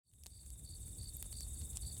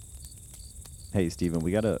Hey, Steven,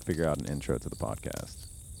 we got to figure out an intro to the podcast.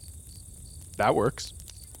 That works.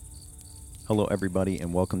 Hello, everybody,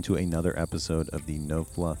 and welcome to another episode of the No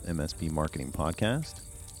Fluff MSP Marketing Podcast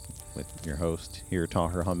with your host here,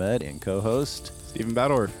 Tahir Hamed, and co-host Stephen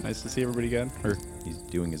Bador. Nice to see everybody again. Or He's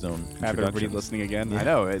doing his own have everybody introductions. listening again. Yeah. I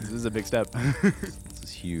know. This is a big step. This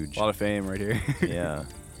is huge. A lot of fame right here. Yeah,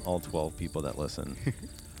 all 12 people that listen.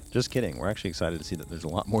 Just kidding. We're actually excited to see that there's a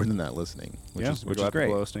lot more than that listening, which is great.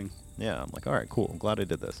 Hosting. Yeah, I'm like, all right, cool. I'm glad I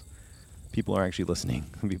did this. People are actually listening.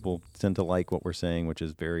 People tend to like what we're saying, which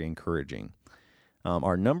is very encouraging.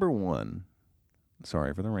 Our number one,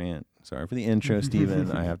 sorry for the rant, sorry for the intro,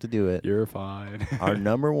 Steven. I have to do it. You're fine. Our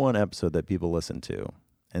number one episode that people listen to,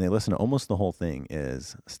 and they listen to almost the whole thing,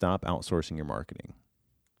 is Stop Outsourcing Your Marketing,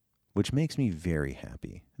 which makes me very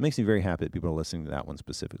happy. It makes me very happy that people are listening to that one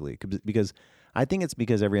specifically, because I think it's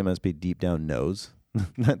because every MSP deep down knows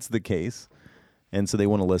that's the case. And so they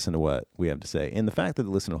want to listen to what we have to say. And the fact that they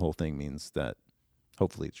listen to the whole thing means that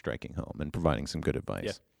hopefully it's striking home and providing some good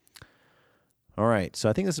advice. Yeah. All right. So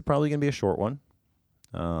I think this is probably going to be a short one.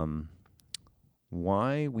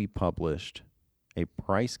 Why we published a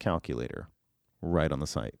price calculator right on the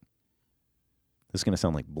site. This is going to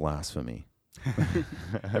sound like blasphemy.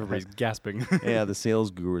 Everybody's gasping. Yeah, the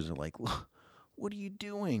sales gurus are like, what are you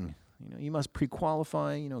doing? You must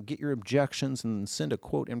pre-qualify, get your objections and send a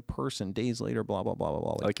quote in person days later, blah, blah, blah, blah,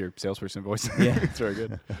 blah. I like your salesperson voice. Yeah. It's very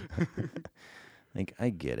good. Like, I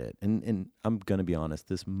get it. And I'm going to be honest,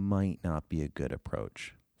 this might not be a good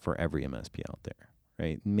approach for every MSP out there,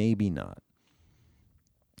 right? Maybe not.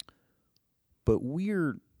 But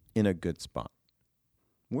we're in a good spot.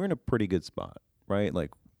 We're in a pretty good spot, right? Like,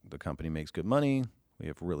 the company makes good money. We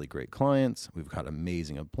have really great clients. We've got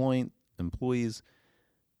amazing employees.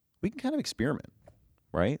 We can kind of experiment,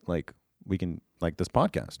 right? Like, we can, like this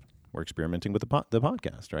podcast. We're experimenting with the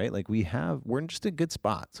podcast, right? Like, we're in just a good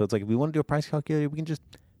spot. So it's like, if we want to do a price calculator, we can just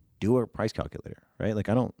do a price calculator, right? Like,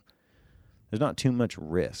 there's not too much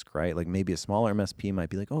risk, right? Like, maybe a smaller MSP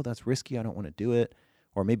might be like, oh, that's risky, I don't want to do it.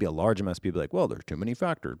 Or maybe a large MSP be like, well, there's too many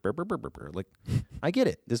factors. Like, I get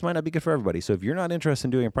it. This might not be good for everybody. So if you're not interested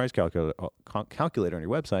in doing a price calculator on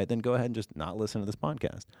your website, then go ahead and just not listen to this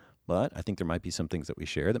podcast. But I think there might be some things that we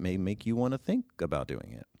share that may make you want to think about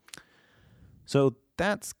doing it. So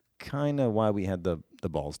that's kind of why we had the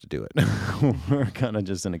balls to do it. We're kind of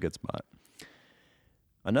just in a good spot.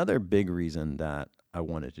 Another big reason that I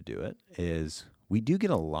wanted to do it is we do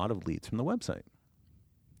get a lot of leads from the website.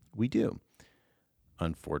 We do.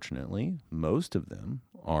 Unfortunately, most of them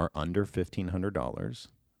are under $1,500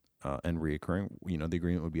 and reoccurring. The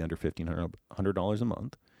agreement would be under $1,500 a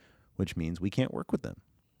month, which means we can't work with them.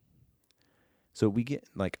 So we get,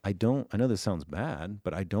 like, I know this sounds bad,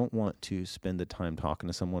 but I don't want to spend the time talking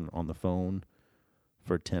to someone on the phone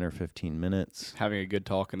for 10 or 15 minutes. Having a good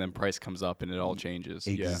talk and then price comes up and it all changes.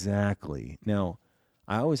 Exactly. Yeah. Now,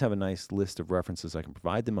 I always have a nice list of references I can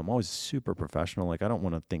provide them. I'm always super professional. Like, I don't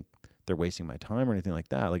want to think they're wasting my time or anything like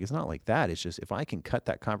that. Like, it's not like that. It's just, if I can cut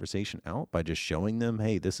that conversation out by just showing them,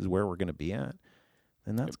 hey, this is where we're going to be at,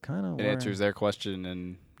 then that's kind of It answers their question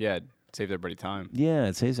and, it saves everybody time. Yeah,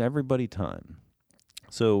 it saves everybody time.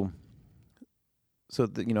 So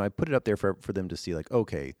I put it up there for them to see, like,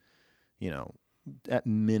 okay, at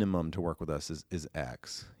minimum to work with us is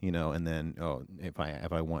X, and then, if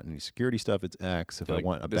I want any security stuff, it's X. If I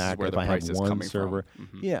want a backup, if I have one server.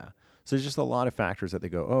 Mm-hmm. Yeah. So there's just a lot of factors that they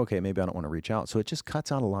go, okay, maybe I don't want to reach out. So it just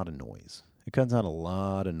cuts out a lot of noise.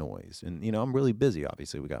 And, I'm really busy,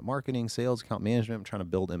 obviously. We got marketing, sales, account management. I'm trying to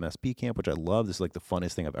build MSP Camp, which I love. This is like the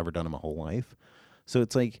funnest thing I've ever done in my whole life. So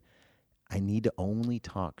it's like, I need to only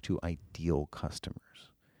talk to ideal customers.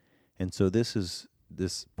 And so this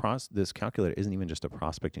calculator isn't even just a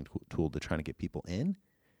prospecting tool to try to get people in.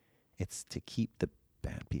 It's to keep the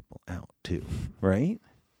bad people out too, right?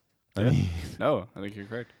 Yeah. No, I think you're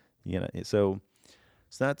correct. So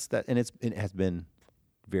that's that, and it has been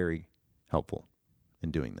very helpful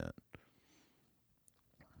in doing that.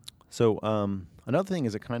 So another thing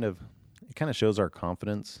is it kind of shows our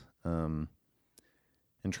confidence and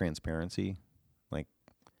transparency. Like,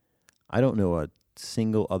 I don't know a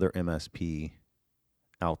single other MSP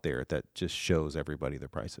out there that just shows everybody their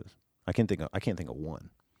prices. I can't think of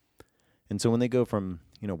one. And so when they go from,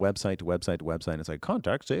 website to website to website, it's like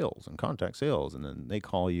contact sales, and then they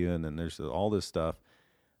call you, and then there's all this stuff.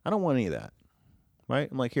 I don't want any of that, right?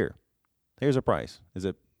 I'm like, here's a price. Is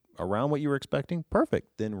it around what you were expecting?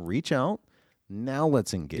 Perfect. Then reach out. Now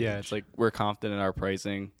let's engage. Yeah, it's like we're confident in our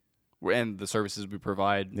pricing and the services we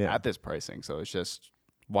provide at this pricing. So it's just,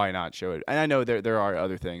 why not show it? And I know there are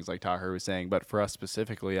other things like Tahir was saying, but for us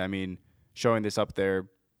specifically, I mean, showing this up there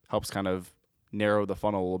helps kind of narrow the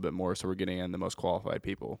funnel a little bit more so we're getting in the most qualified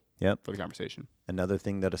people for the conversation. Another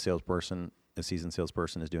thing that a seasoned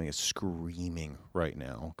salesperson is doing is screaming right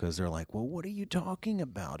now because they're like, well, what are you talking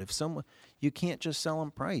about? You can't just sell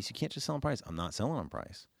on price. You can't just sell on price. I'm not selling on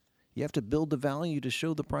price. You have to build the value to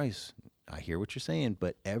show the price. I hear what you're saying,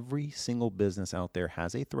 but every single business out there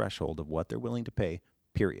has a threshold of what they're willing to pay,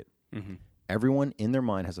 period. Mm-hmm. Everyone in their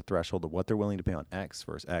mind has a threshold of what they're willing to pay on X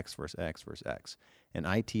versus X versus X versus X. And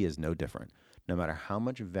IT is no different. No matter how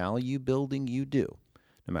much value building you do,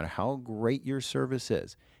 no matter how great your service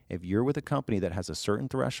is, if you're with a company that has a certain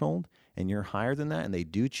threshold and you're higher than that and they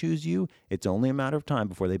do choose you, it's only a matter of time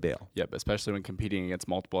before they bail. Yep, especially when competing against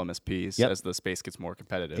multiple MSPs as the space gets more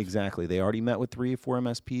competitive. Exactly. They already met with 3 or 4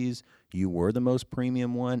 MSPs. You were the most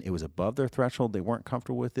premium one. It was above their threshold. They weren't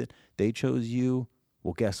comfortable with it. They chose you.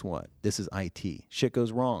 Well, guess what? This is IT. Shit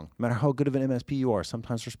goes wrong. No matter how good of an MSP you are,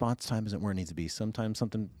 sometimes response time isn't where it needs to be. Sometimes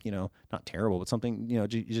something, not terrible, but something,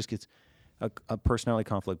 just gets a personality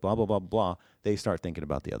conflict, blah, blah, blah, blah. They start thinking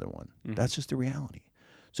about the other one. Mm-hmm. That's just the reality.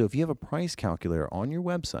 So if you have a price calculator on your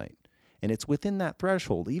website and it's within that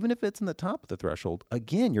threshold, even if it's in the top of the threshold,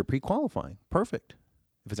 again, you're pre-qualifying. Perfect.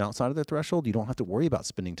 If it's outside of the threshold, you don't have to worry about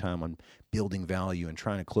spending time on building value and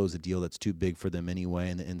trying to close a deal that's too big for them anyway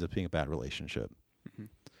and it ends up being a bad relationship. Mm-hmm.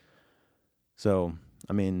 So,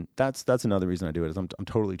 I mean, that's another reason I do it is I'm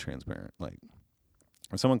totally transparent. Like,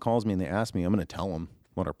 if someone calls me and they ask me, I'm going to tell them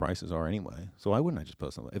what our prices are anyway. So why wouldn't I just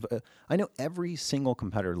post something? If I know every single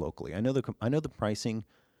competitor locally. I know the pricing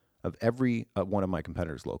of every one of my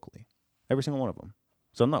competitors locally. Every single one of them.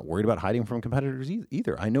 So I'm not worried about hiding from competitors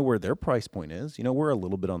either. I know where their price point is. We're a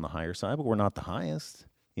little bit on the higher side, but we're not the highest,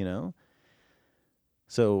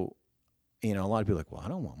 So, a lot of people are like, well, I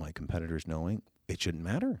don't want my competitors knowing. It shouldn't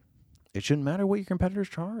matter. It shouldn't matter what your competitors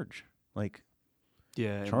charge. Like,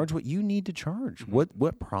 charge what you need to charge. Mm-hmm.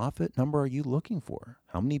 What profit number are you looking for?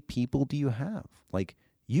 How many people do you have? Like,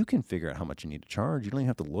 you can figure out how much you need to charge. You don't even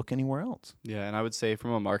have to look anywhere else. Yeah, and I would say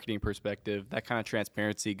from a marketing perspective, that kind of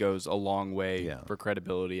transparency goes a long way for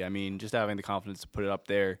credibility. I mean, just having the confidence to put it up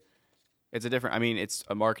there, it's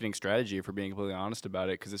a marketing strategy if we're being completely honest about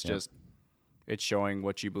it, because it's it's showing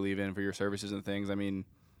what you believe in for your services and things. I mean,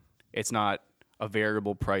 it's not a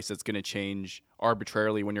variable price that's going to change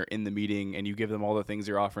arbitrarily when you're in the meeting and you give them all the things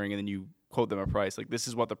you're offering and then you quote them a price. Like, this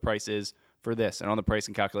is what the price is for this. And on the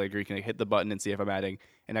pricing calculator, you can hit the button and see if I'm adding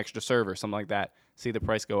an extra server, something like that. See the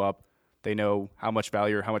price go up. They know how much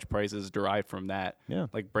value or how much price is derived from that. Yeah.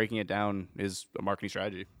 Like, breaking it down is a marketing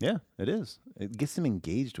strategy. Yeah, it is. It gets them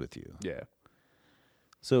engaged with you. Yeah.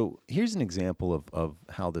 So here's an example of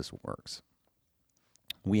how this works.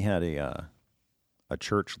 We had a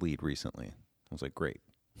church lead recently. I was like, great.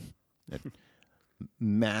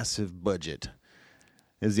 Massive budget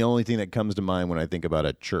is the only thing that comes to mind when I think about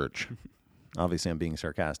a church. Obviously, I'm being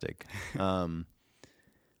sarcastic.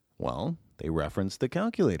 Well, they referenced the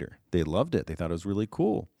calculator. They loved it. They thought it was really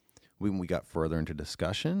cool. When we got further into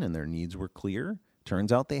discussion and their needs were clear,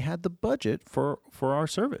 turns out they had the budget for our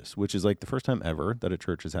service, which is like the first time ever that a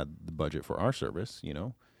church has had the budget for our service,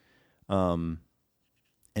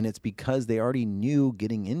 And it's because they already knew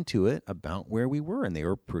getting into it about where we were, and they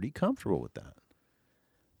were pretty comfortable with that.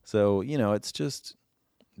 So, it's just,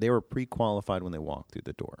 they were pre-qualified when they walked through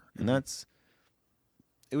the door. And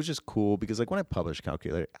it was just cool because, like, when I published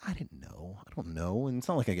Calculator, I don't know. And it's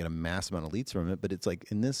not like I get a mass amount of leads from it, but it's like,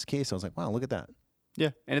 in this case, I was like, wow, look at that.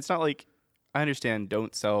 Yeah. And it's not like, I understand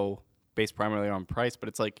don't sell based primarily on price, but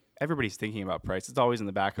it's like everybody's thinking about price. It's always in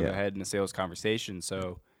the back of their head in a sales conversation.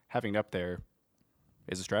 So having it up there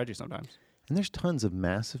is a strategy sometimes. And there's tons of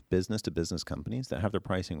massive business-to-business companies that have their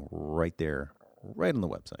pricing right there, right on the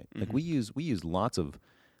website. Mm-hmm. Like, we use lots of,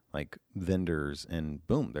 like, vendors, and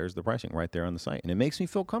boom, there's the pricing right there on the site. And it makes me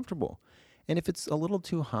feel comfortable. And if it's a little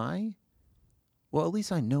too high, well, at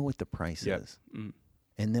least I know what the price is. Mm-hmm.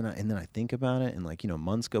 And then I think about it, and, like,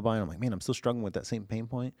 months go by, and I'm like, man, I'm still struggling with that same pain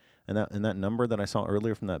point. And that number that I saw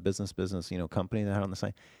earlier from that business, company that had on the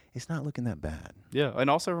site, it's not looking that bad. Yeah, and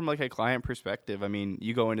also from, like, a client perspective, I mean,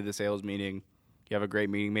 you go into the sales meeting, you have a great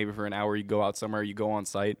meeting, maybe for an hour, you go out somewhere, you go on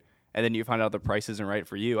site, and then you find out the price isn't right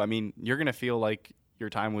for you. I mean, you're going to feel like your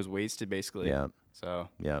time was wasted, basically. Yeah. So.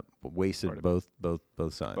 Yeah, wasted both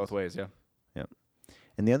sides. Both ways, yeah. Yeah.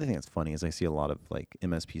 And the other thing that's funny is I see a lot of, like,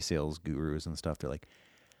 MSP sales gurus and stuff. They're like,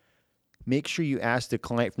 make sure you ask the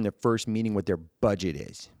client from the first meeting what their budget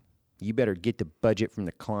is. You better get the budget from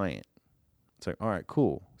the client. It's like, all right,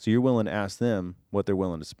 cool. So you're willing to ask them what they're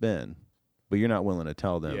willing to spend, but you're not willing to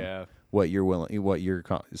tell them what your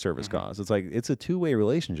service costs. It's like, it's a two-way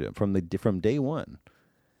relationship from day one.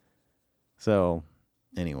 So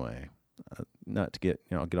anyway, not to get,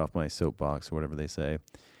 I'll get off my soapbox or whatever they say.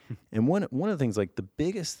 And one of the things, like the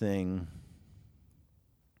biggest thing,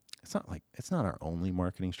 it's not our only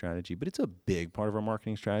marketing strategy, but it's a big part of our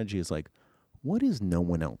marketing strategy is like, what is no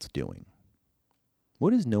one else doing?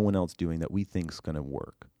 What is no one else doing that we think is going to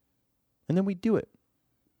work? And then we do it.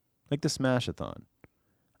 Like the Smash-a-thon.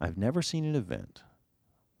 I've never seen an event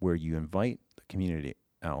where you invite the community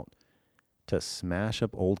out to smash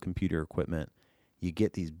up old computer equipment. You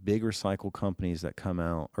get these big recycle companies that come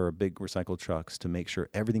out, or big recycle trucks, to make sure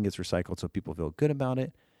everything gets recycled so people feel good about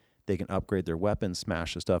it. They can upgrade their weapons,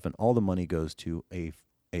 smash the stuff, and all the money goes to the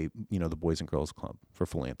Boys and Girls Club for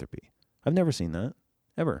philanthropy. I've never seen that,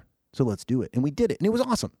 ever. So let's do it. And we did it, and it was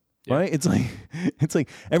awesome, right? It's like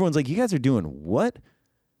everyone's like, you guys are doing what?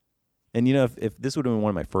 And, if this would have been one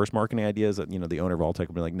of my first marketing ideas, the owner of Alltech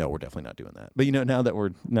would be like, no, we're definitely not doing that. But,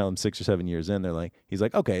 now I'm 6 or 7 years in, he's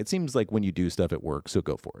like, okay, it seems like when you do stuff, it works, so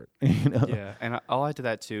go for it. Yeah, and I'll add to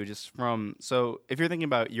that too, so if you're thinking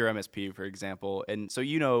about your MSP, for example, and so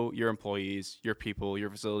your employees, your people, your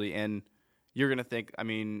facility, and you're going to think,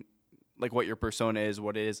 like what your persona is,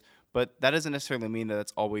 what it is, but that doesn't necessarily mean that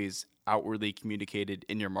it's always outwardly communicated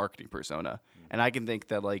in your marketing persona. And I can think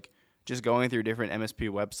that, just going through different MSP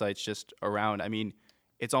websites just around,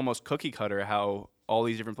 it's almost cookie cutter how all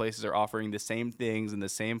these different places are offering the same things in the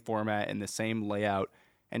same format and the same layout.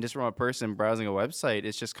 And just from a person browsing a website,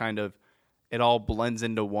 it's just kind of, it all blends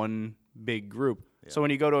into one big group. Yeah. So when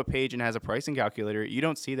you go to a page and has a pricing calculator, you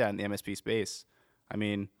don't see that in the MSP space.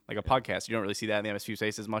 Like a podcast, you don't really see that in the MSP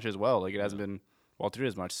space as much as well. Like it hasn't been well treated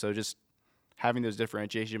as much. So just having those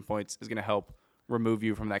differentiation points is going to help remove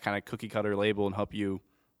you from that kind of cookie cutter label and help you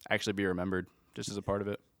actually be remembered just as a part of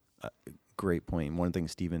it. Great point. One thing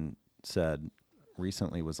Steven said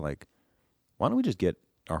recently was like, why don't we just get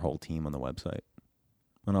our whole team on the website?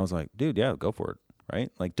 And I was like, dude, yeah, go for it,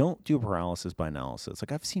 right? Like, don't do paralysis by analysis.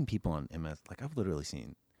 Like, I've seen people on I've literally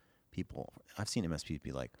seen MSPs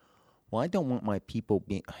be like, well, I don't want my people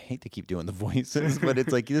being, I hate to keep doing the voices, but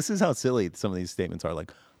it's like, this is how silly some of these statements are.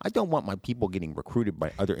 Like, I don't want my people getting recruited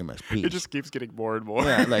by other MSPs. It just keeps getting more and more.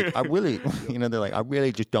 Yeah, like, I really, they're like, I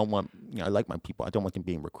really just don't want, I like my people. I don't want them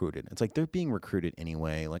being recruited. It's like, they're being recruited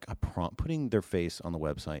anyway. Like, putting their face on the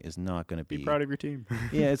website is not going to be proud of your team.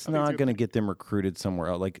 Yeah, it's not going to get them recruited somewhere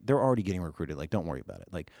else. Like, they're already getting recruited. Like, don't worry about it.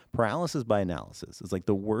 Like, paralysis by analysis is like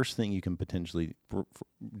the worst thing you can potentially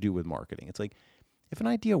do with marketing. It's like, if an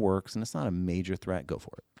idea works and it's not a major threat, go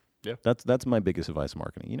for it. Yeah. That's my biggest advice in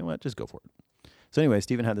marketing. You know what? Just go for it. So anyway,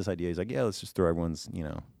 Steven had this idea. He's like, yeah, let's just throw everyone's,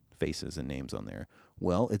 faces and names on there.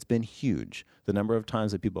 Well, it's been huge. The number of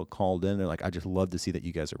times that people called in, they're like, I just love to see that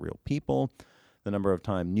you guys are real people. The number of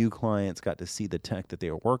times new clients got to see the tech that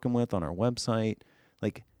they were working with on our website.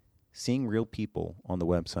 Like, seeing real people on the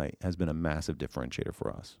website has been a massive differentiator for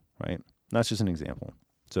us, right? That's just an example.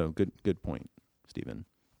 So good point, Steven.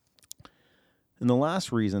 And the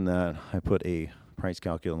last reason that I put a price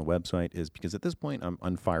calculator on the website is because at this point I'm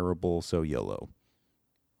unfireable, so YOLO.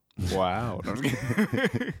 Wow.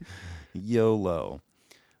 YOLO.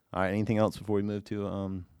 All right, anything else before we move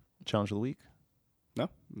to Challenge of the Week? No,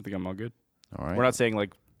 I think I'm all good. All right. We're not saying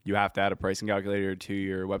like you have to add a pricing calculator to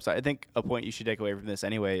your website. I think a point you should take away from this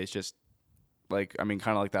anyway is just like, kind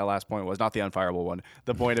of like that last point was not the unfireable one.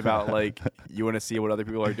 The point about like you want to see what other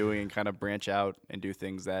people are doing and kind of branch out and do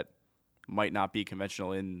things that might not be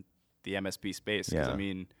conventional in the MSP space. Because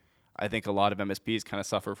I think a lot of MSPs kind of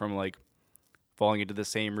suffer from like falling into the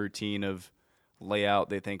same routine of layout.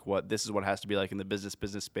 They think this is what it has to be like in the business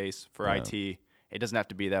space for IT. It doesn't have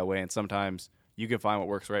to be that way. And sometimes you can find what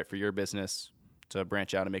works right for your business to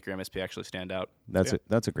branch out and make your MSP actually stand out. That's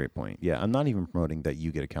a great point. Yeah, I'm not even promoting that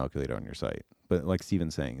you get a calculator on your site. But like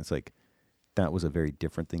Steven's saying, it's like that was a very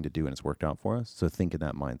different thing to do and it's worked out for us. So think in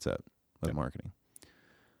that mindset with marketing.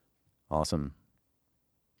 Awesome.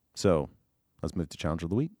 So let's move to Challenge of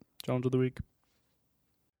the Week. Challenge of the Week.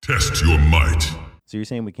 Test your might. So you're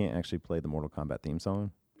saying we can't actually play the Mortal Kombat theme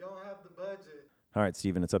song? Don't have the budget. All right,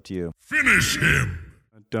 Steven, it's up to you. Finish him.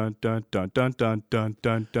 Dun dun dun dun dun dun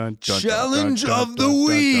dun dun. Challenge of the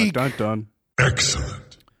week. Dun dun.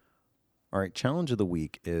 Excellent. All right, Challenge of the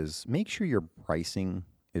Week is make sure your pricing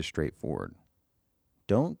is straightforward.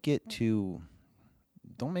 Don't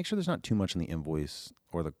make sure there's not too much in the invoice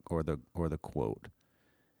or the quote.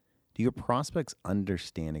 Do your prospects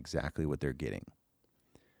understand exactly what they're getting?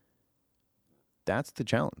 That's the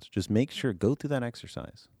challenge. Just make sure, go through that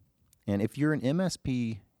exercise. And if you're an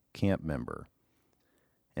MSP Camp member,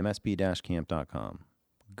 msp-camp.com,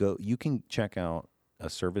 you can check out a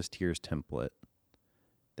service tiers template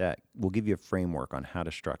that will give you a framework on how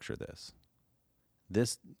to structure this.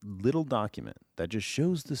 this little document that just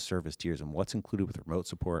shows the service tiers and what's included with remote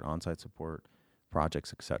support, on-site support,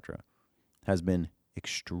 projects, etc., has been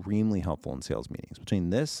extremely helpful in sales meetings. Between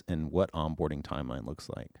this and what onboarding timeline looks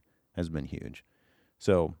like has been huge.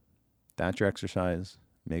 So that's your exercise.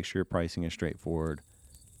 Make sure your pricing is straightforward,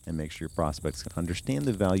 and make sure your prospects can understand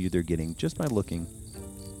the value they're getting just by looking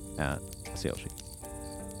at a sales sheet.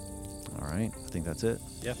 All right, I think that's it.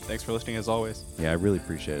 Yeah, thanks for listening as always. Yeah, I really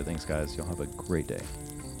appreciate it. Thanks, guys. Y'all have a great day.